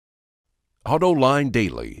AutoLine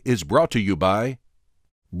Daily is brought to you by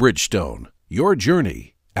Bridgestone, your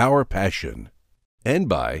journey, our passion, and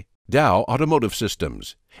by Dow Automotive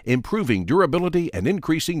Systems, improving durability and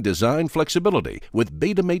increasing design flexibility with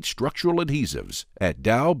Betamate structural adhesives at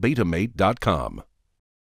dowbetamate.com.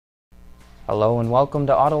 Hello and welcome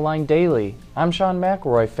to AutoLine Daily. I'm Sean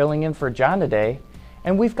McElroy filling in for John today,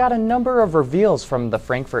 and we've got a number of reveals from the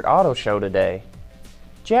Frankfurt Auto Show today.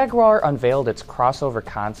 Jaguar unveiled its crossover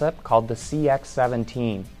concept called the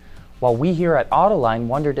CX-17, while we here at AutoLine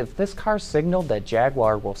wondered if this car signaled that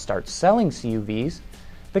Jaguar will start selling CUVs.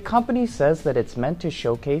 The company says that it's meant to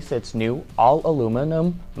showcase its new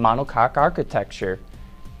all-aluminum monocoque architecture.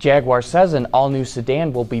 Jaguar says an all-new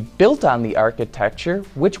sedan will be built on the architecture,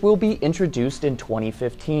 which will be introduced in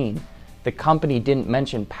 2015. The company didn't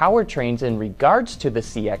mention powertrains in regards to the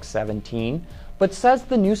CX-17, but says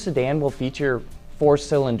the new sedan will feature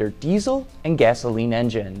 4-cylinder diesel and gasoline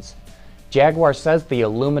engines. Jaguar says the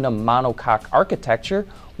aluminum monocoque architecture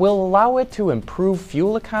will allow it to improve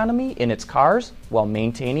fuel economy in its cars while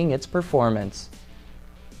maintaining its performance.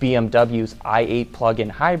 BMW's i8 plug-in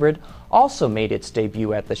hybrid also made its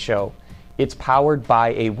debut at the show. It's powered by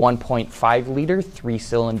a 1.5-liter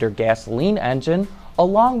 3-cylinder gasoline engine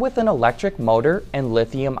along with an electric motor and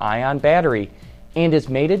lithium-ion battery, and is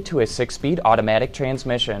mated to a 6-speed automatic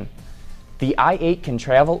transmission. The i8 can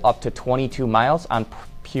travel up to 22 miles on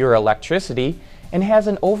pure electricity and has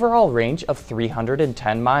an overall range of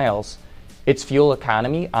 310 miles. Its fuel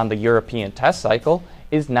economy on the European test cycle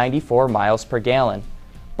is 94 miles per gallon,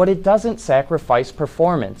 but it doesn't sacrifice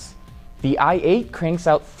performance. The i8 cranks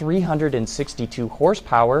out 362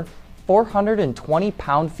 horsepower, 420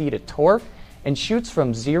 pound-feet of torque, and shoots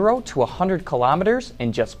from 0 to 100 kilometers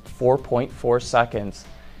in just 4.4 seconds.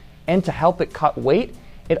 And to help it cut weight,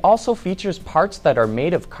 it also features parts that are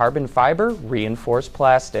made of carbon fiber reinforced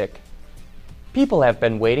plastic. People have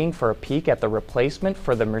been waiting for a peek at the replacement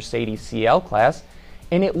for the Mercedes CL Class,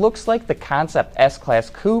 and it looks like the concept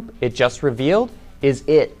S-Class Coupe it just revealed is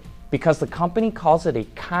it, because the company calls it a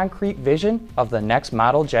concrete vision of the next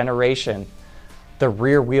model generation. The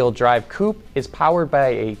rear-wheel drive coupe is powered by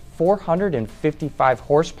a 455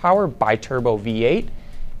 horsepower bi-turbo V8,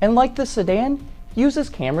 and like the sedan, uses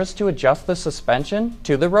cameras to adjust the suspension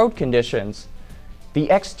to the road conditions. The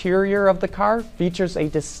exterior of the car features a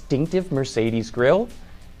distinctive Mercedes grille,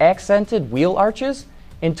 accented wheel arches,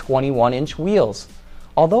 and 21-inch wheels.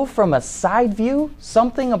 Although from a side view,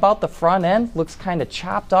 something about the front end looks kind of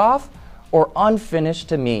chopped off or unfinished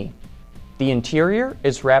to me. The interior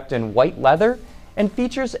is wrapped in white leather and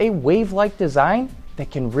features a wave-like design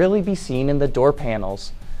that can really be seen in the door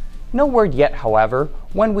panels. No word yet, however,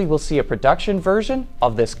 when we will see a production version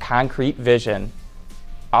of this concrete vision.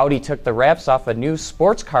 Audi took the wraps off a new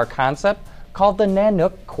sports car concept called the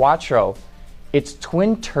Nanook Quattro. Its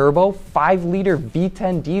twin-turbo 5-liter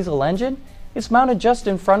V10 diesel engine is mounted just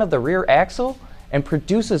in front of the rear axle and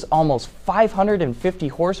produces almost 550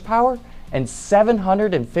 horsepower and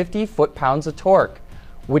 750 foot-pounds of torque,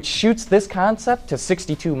 which shoots this concept to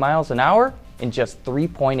 62 miles an hour in just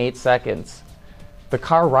 3.8 seconds. The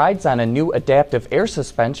car rides on a new adaptive air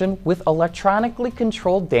suspension with electronically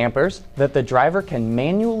controlled dampers that the driver can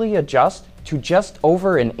manually adjust to just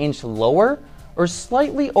over an inch lower or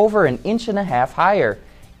slightly over an inch and a half higher,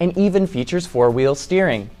 and even features 4-wheel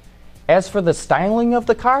steering. As for the styling of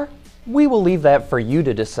the car, we will leave that for you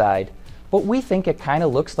to decide, but we think it kind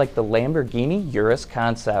of looks like the Lamborghini Urus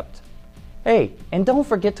concept. Hey, and don't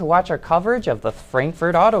forget to watch our coverage of the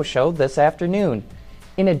Frankfurt Auto Show this afternoon.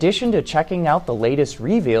 In addition to checking out the latest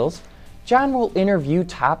reveals, John will interview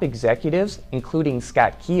top executives including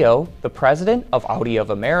Scott Keogh, the president of Audi of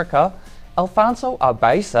America, Alfonso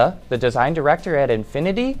Albaiza, the design director at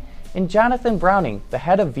Infiniti, and Jonathan Browning, the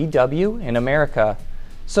head of VW in America.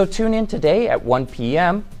 So tune in today at 1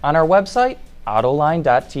 p.m. on our website,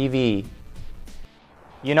 autoline.tv.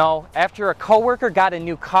 You know, after a coworker got a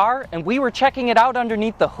new car and we were checking it out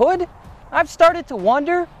underneath the hood, I've started to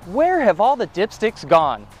wonder, where have all the dipsticks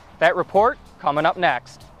gone? That report coming up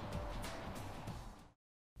next.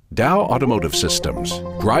 Dow Automotive Systems,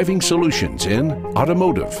 driving solutions in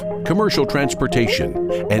automotive, commercial transportation,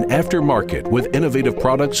 and aftermarket with innovative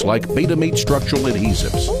products like Betamate structural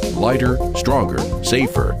adhesives. Lighter, stronger,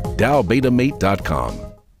 safer. dowbetamate.com.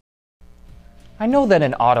 I know that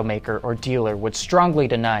an automaker or dealer would strongly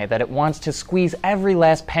deny that it wants to squeeze every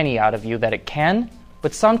last penny out of you that it can,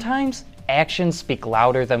 but sometimes actions speak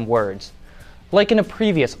louder than words. Like in a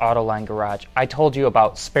previous AutoLine garage, I told you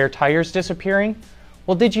about spare tires disappearing.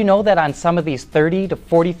 Well, did you know that on some of these $30,000 to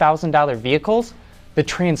 $40,000 vehicles, the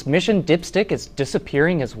transmission dipstick is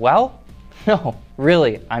disappearing as well? No,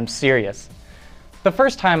 really, I'm serious. The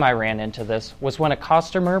first time I ran into this was when a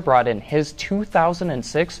customer brought in his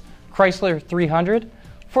 2006 Chrysler 300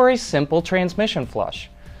 for a simple transmission flush.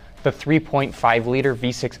 The 3.5-liter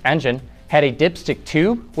V6 engine had a dipstick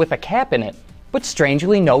tube with a cap in it, but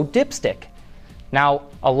strangely no dipstick. Now,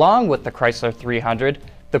 along with the Chrysler 300,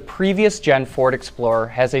 the previous gen Ford Explorer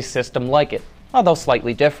has a system like it, although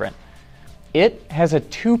slightly different. It has a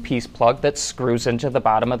two-piece plug that screws into the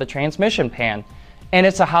bottom of the transmission pan, and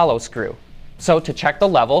it's a hollow screw. So to check the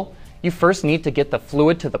level, you first need to get the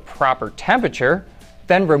fluid to the proper temperature,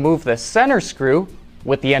 then remove the center screw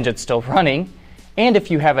with the engine still running, and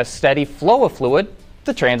if you have a steady flow of fluid,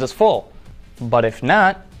 the trans is full. But if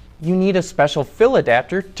not, you need a special fill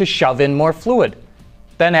adapter to shove in more fluid.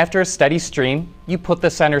 Then after a steady stream, you put the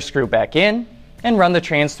center screw back in and run the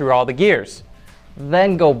trans through all the gears.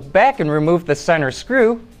 Then go back and remove the center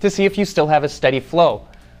screw to see if you still have a steady flow.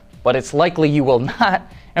 But it's likely you will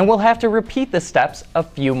not, and we'll have to repeat the steps a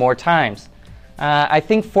few more times. I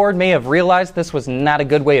think Ford may have realized this was not a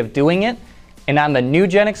good way of doing it, and on the new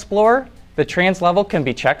Gen Explorer, the trans level can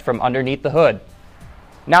be checked from underneath the hood.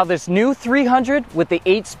 Now this new 300 with the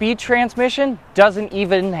 8-speed transmission doesn't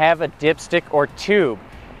even have a dipstick or tube.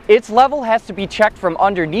 Its level has to be checked from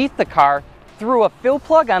underneath the car through a fill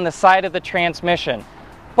plug on the side of the transmission.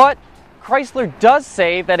 But Chrysler does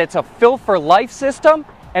say that it's a fill for life system,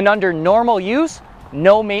 and under normal use,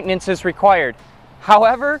 no maintenance is required.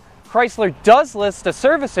 However, Chrysler does list a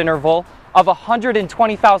service interval of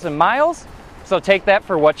 120,000 miles, so take that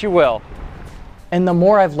for what you will. And the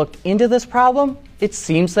more I've looked into this problem, it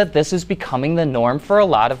seems that this is becoming the norm for a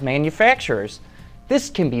lot of manufacturers.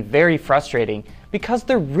 This can be very frustrating because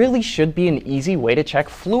there really should be an easy way to check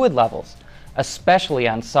fluid levels, especially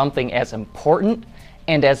on something as important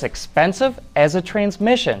and as expensive as a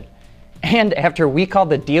transmission. And after we called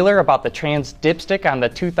the dealer about the trans dipstick on the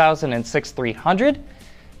 2006 300,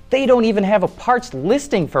 they don't even have a parts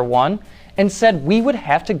listing for one and said we would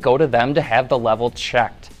have to go to them to have the level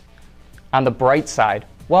checked. On the bright side,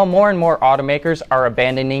 while more and more automakers are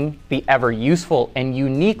abandoning the ever useful and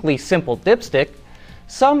uniquely simple dipstick,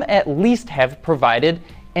 some at least have provided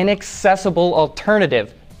an accessible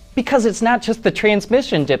alternative, because it's not just the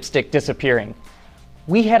transmission dipstick disappearing.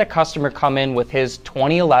 We had a customer come in with his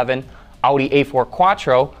 2011 Audi A4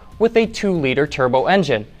 Quattro with a 2-liter turbo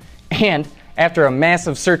engine, and after a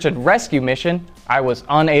massive search and rescue mission, I was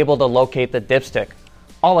unable to locate the dipstick.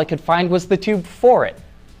 All I could find was the tube for it.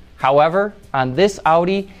 However, on this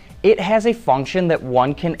Audi, it has a function that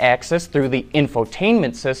one can access through the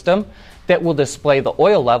infotainment system that will display the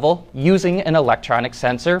oil level using an electronic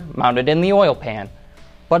sensor mounted in the oil pan.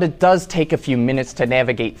 But it does take a few minutes to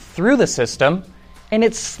navigate through the system, and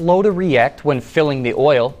it's slow to react when filling the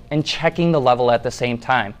oil and checking the level at the same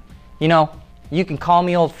time. You know, you can call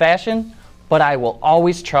me old-fashioned, but I will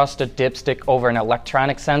always trust a dipstick over an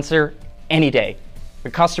electronic sensor any day.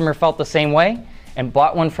 The customer felt the same way and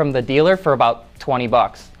bought one from the dealer for about 20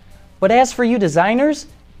 bucks. But as for you designers,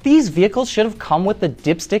 these vehicles should have come with the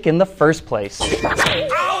dipstick in the first place.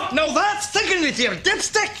 Oh, no, that's sticking with your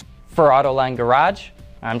dipstick! For Autoline Garage,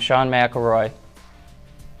 I'm Sean McElroy.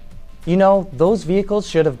 You know, those vehicles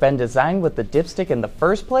should have been designed with the dipstick in the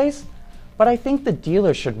first place, but I think the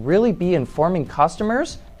dealer should really be informing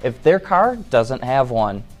customers if their car doesn't have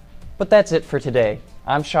one. But that's it for today.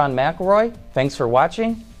 I'm Sean McElroy. Thanks for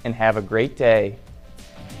watching, and have a great day.